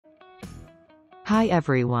Hi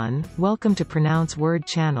everyone, welcome to Pronounce Word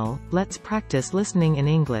channel. Let's practice listening in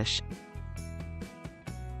English.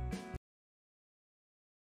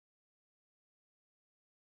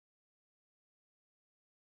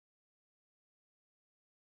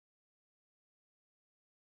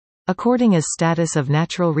 According as status of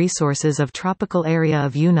natural resources of tropical area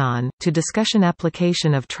of Yunnan, to discussion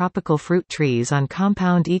application of tropical fruit trees on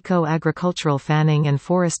compound eco-agricultural fanning and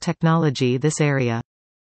forest technology this area.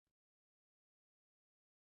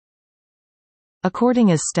 According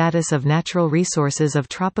as status of natural resources of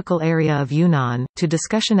tropical area of Yunnan, to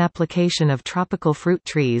discussion application of tropical fruit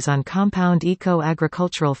trees on compound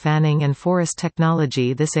eco-agricultural fanning and forest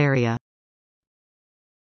technology this area.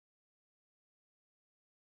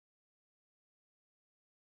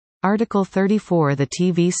 Article 34 The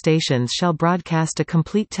TV stations shall broadcast a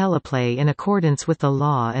complete teleplay in accordance with the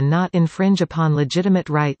law and not infringe upon legitimate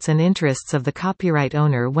rights and interests of the copyright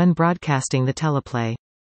owner when broadcasting the teleplay.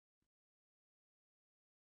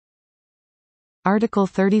 Article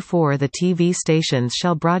 34 The TV stations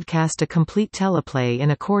shall broadcast a complete teleplay in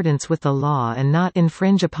accordance with the law and not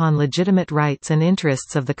infringe upon legitimate rights and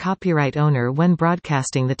interests of the copyright owner when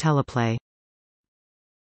broadcasting the teleplay.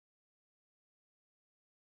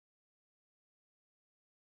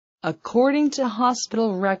 According to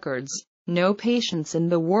hospital records, no patients in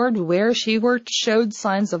the ward where she worked showed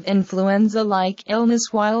signs of influenza-like illness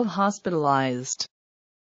while hospitalized.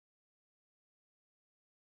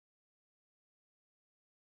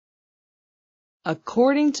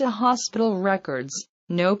 According to hospital records,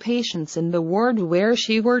 no patients in the ward where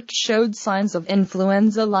she worked showed signs of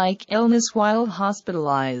influenza-like illness while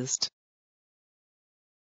hospitalized.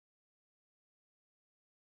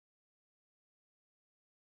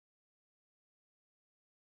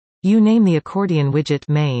 You name the accordion widget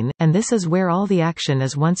main, and this is where all the action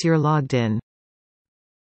is once you're logged in.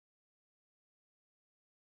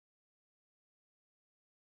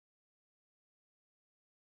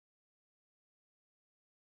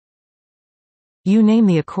 You name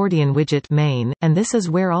the accordion widget main, and this is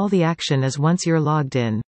where all the action is once you're logged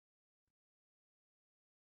in.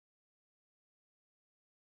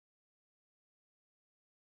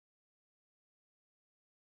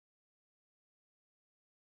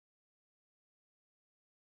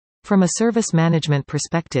 From a service management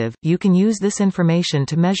perspective, you can use this information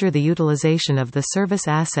to measure the utilization of the service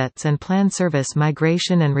assets and plan service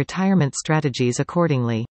migration and retirement strategies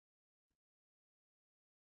accordingly.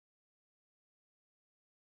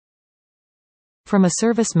 From a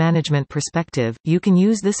service management perspective, you can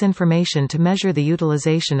use this information to measure the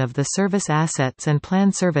utilization of the service assets and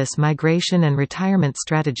plan service migration and retirement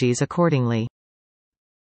strategies accordingly.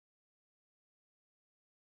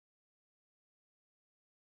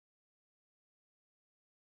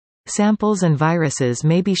 Samples and viruses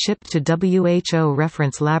may be shipped to WHO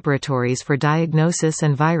reference laboratories for diagnosis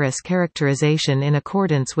and virus characterization in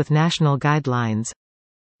accordance with national guidelines.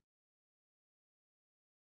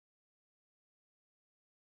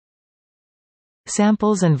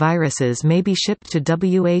 Samples and viruses may be shipped to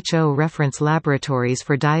WHO reference laboratories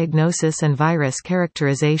for diagnosis and virus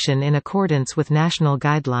characterization in accordance with national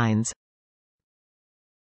guidelines.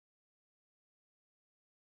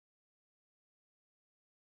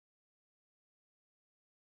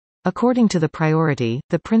 According to the priority,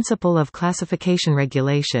 the principle of classification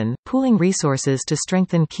regulation, pooling resources to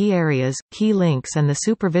strengthen key areas, key links and the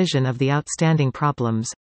supervision of the outstanding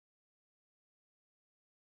problems.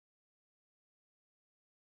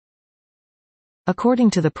 According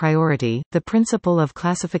to the priority, the principle of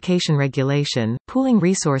classification regulation, pooling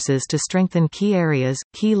resources to strengthen key areas,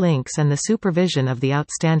 key links and the supervision of the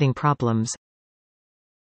outstanding problems.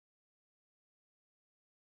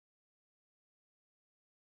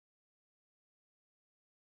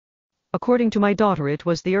 According to my daughter, it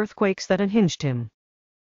was the earthquakes that unhinged him.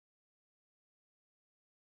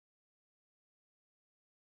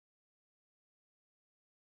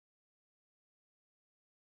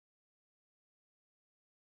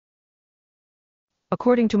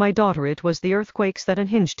 According to my daughter, it was the earthquakes that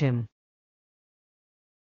unhinged him.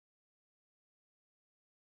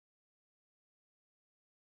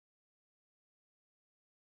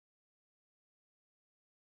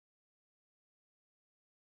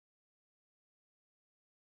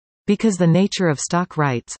 Because the nature of stock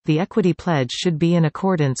rights, the equity pledge should be in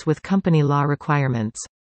accordance with company law requirements.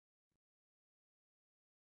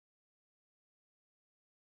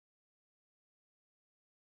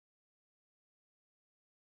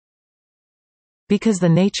 Because the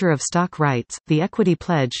nature of stock rights, the equity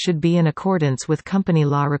pledge should be in accordance with company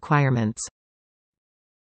law requirements.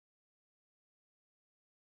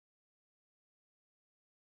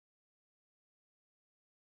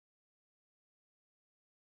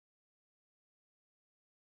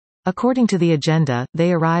 According to the agenda,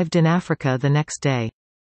 they arrived in Africa the next day.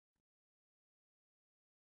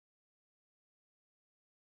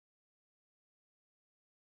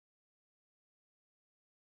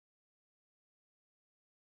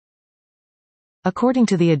 According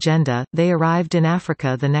to the agenda, they arrived in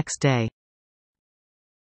Africa the next day.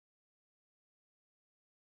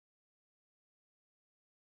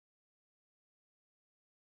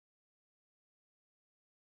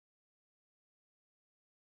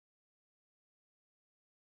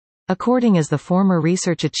 According as the former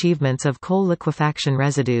research achievements of coal liquefaction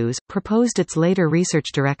residues, proposed its later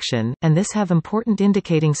research direction, and this have important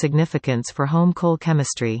indicating significance for home coal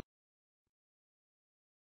chemistry.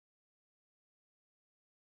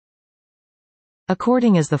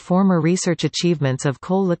 According as the former research achievements of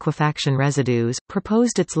coal liquefaction residues,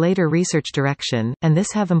 proposed its later research direction, and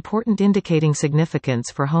this have important indicating significance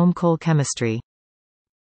for home coal chemistry.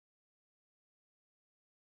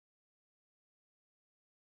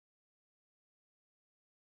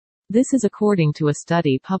 This is according to a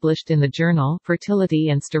study published in the journal Fertility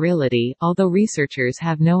and Sterility, although researchers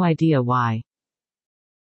have no idea why.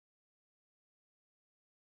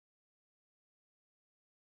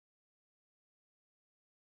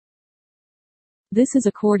 This is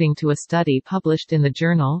according to a study published in the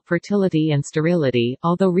journal Fertility and Sterility,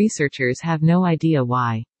 although researchers have no idea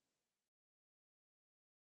why.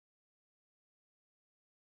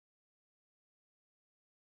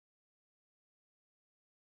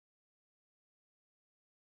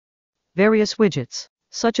 Various widgets,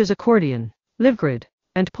 such as accordion, live grid,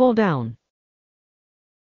 and pull down.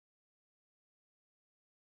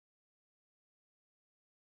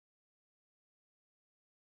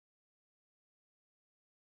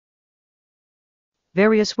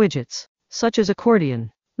 Various widgets, such as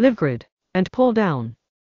accordion, live grid, and pull down.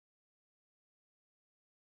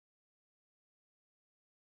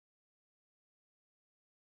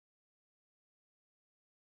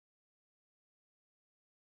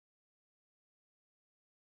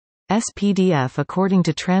 SPDF according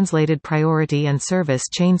to translated priority and service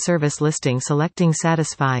chain service listing selecting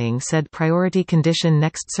satisfying said priority condition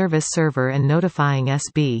next service server and notifying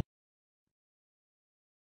SB.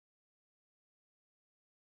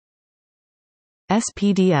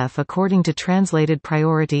 SPDF according to translated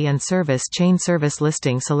priority and service chain service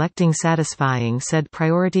listing selecting satisfying said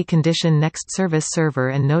priority condition next service server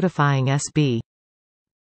and notifying SB.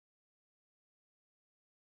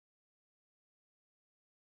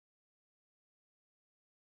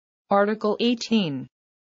 Article 18.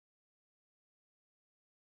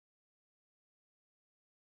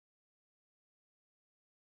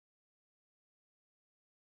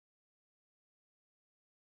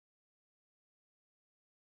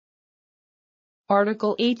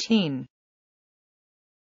 Article 18.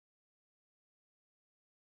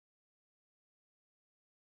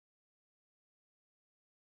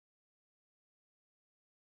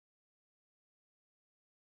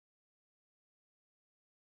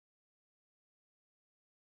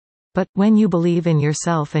 But, when you believe in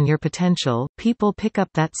yourself and your potential, people pick up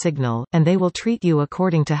that signal, and they will treat you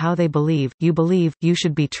according to how they believe, you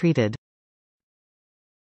should be treated.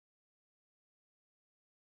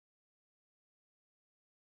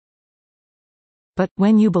 But,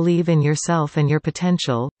 when you believe in yourself and your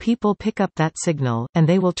potential, people pick up that signal, and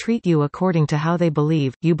they will treat you according to how they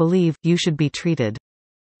believe, you should be treated.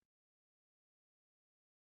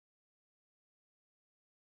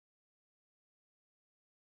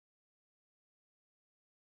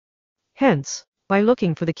 Hence, by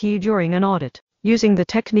looking for the key during an audit, using the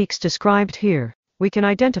techniques described here, we can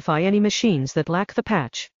identify any machines that lack the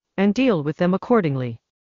patch, and deal with them accordingly.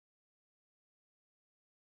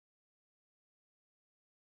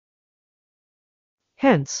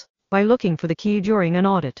 Hence, by looking for the key during an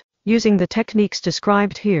audit, using the techniques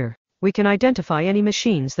described here, we can identify any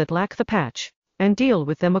machines that lack the patch, and deal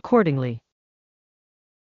with them accordingly.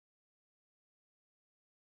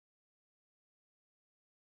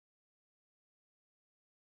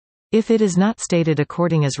 If it is not stated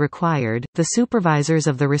according as required, the supervisors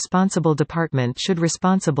of the responsible department should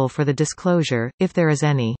responsible for the disclosure, if there is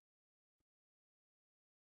any.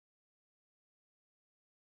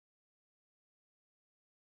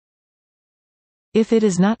 If it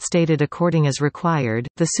is not stated according as required,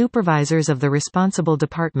 the supervisors of the responsible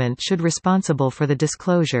department should responsible for the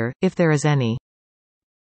disclosure, if there is any.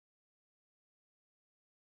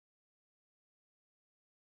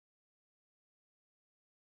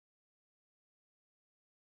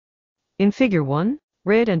 In Figure 1,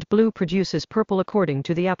 red and blue produces purple according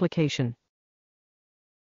to the application.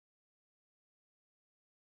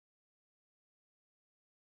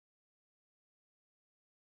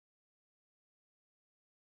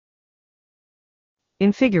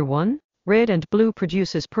 In Figure 1, red and blue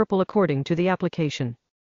produces purple according to the application.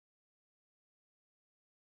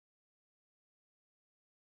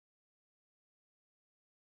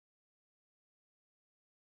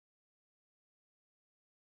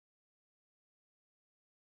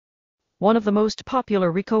 One of the most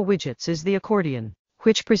popular Ricoh widgets is the accordion,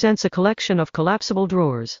 which presents a collection of collapsible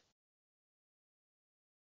drawers.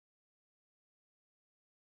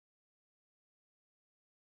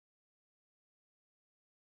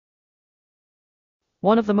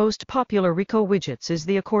 One of the most popular Ricoh widgets is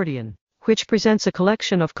the accordion, which presents a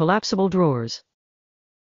collection of collapsible drawers.